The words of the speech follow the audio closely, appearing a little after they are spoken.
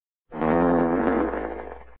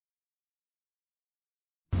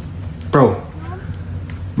Bro,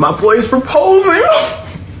 my boy is proposing.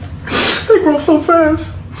 They grow so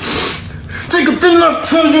fast. Jacob, did not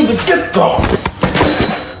tell you to get them.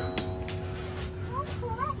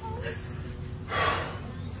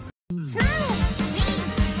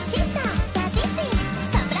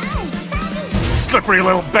 Slippery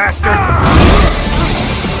little bastard!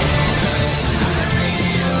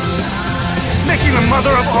 Making the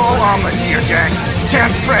mother of all omelets here, Jack.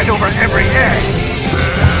 Can't fret over every egg.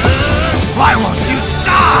 Why won't you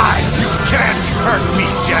die? You can't hurt me,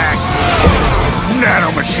 Jack.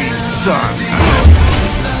 Nanomachine, son.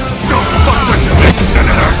 Don't fuck with me,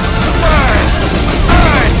 Senator.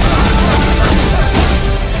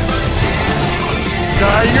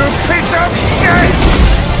 Die, you piece of shit!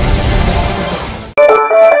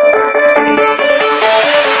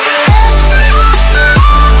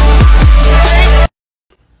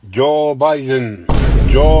 Joe Biden,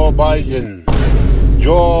 Joe Biden,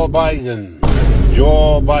 Joe Biden,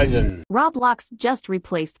 Joe Biden. Roblox just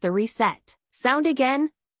replaced the reset. Sound again?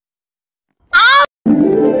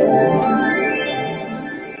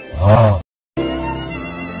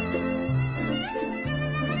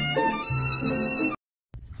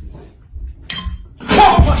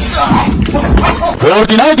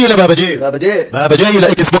 فورتنايت يلا بابا جي بابا جي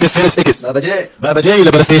يلا اكس بوكس سيريس اكس بابا جي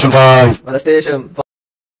يلا بلاي ستيشن 5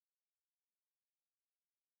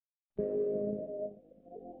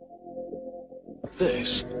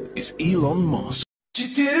 This is Elon Musk. You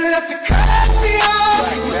didn't have to cut me off.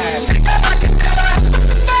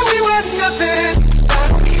 Know we were nothing. I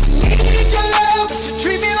don't even need your love, but you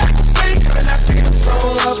treat me like a stranger, and I feel so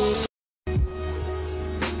loved.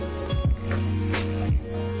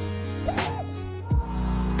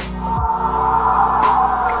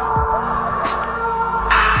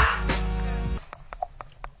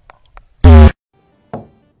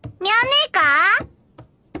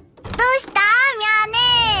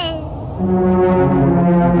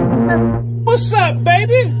 What's up,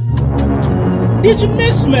 baby? Did you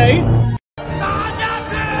miss me?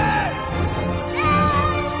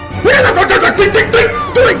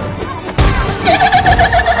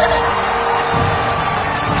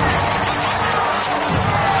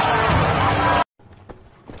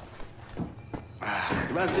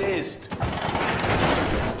 Resist.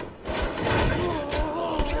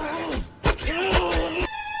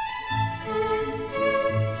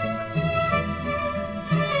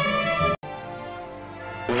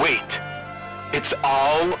 Wait, it's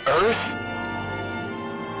all Earth?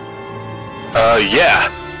 Yeah.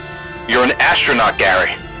 You're an astronaut,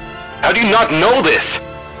 Gary. How do you not know this?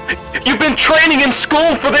 You've been training in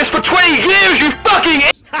school for this for 20 years, you fucking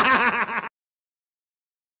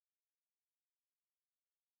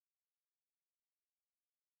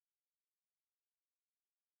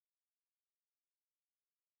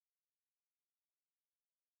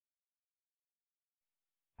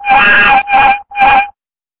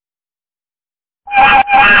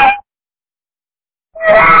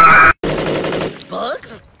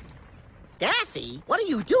Bugs? Daffy? What are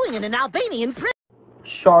you doing in an Albanian prison?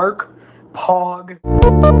 Shark, Pog.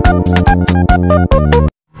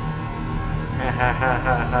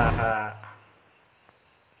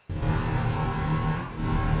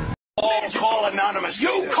 Call anonymous.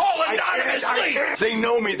 You call anonymously. They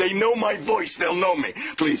know me. They know my voice. They'll know me.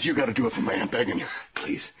 Please, you gotta do it for me. I'm begging you.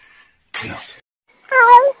 Please. Please.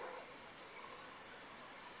 Ow!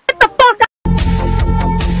 Get the fuck out!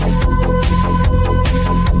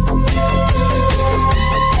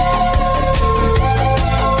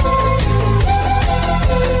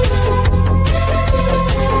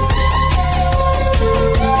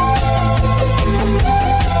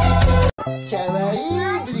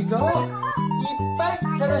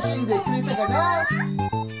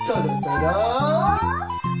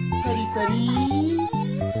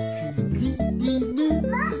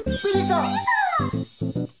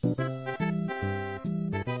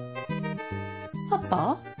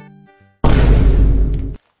 아빠?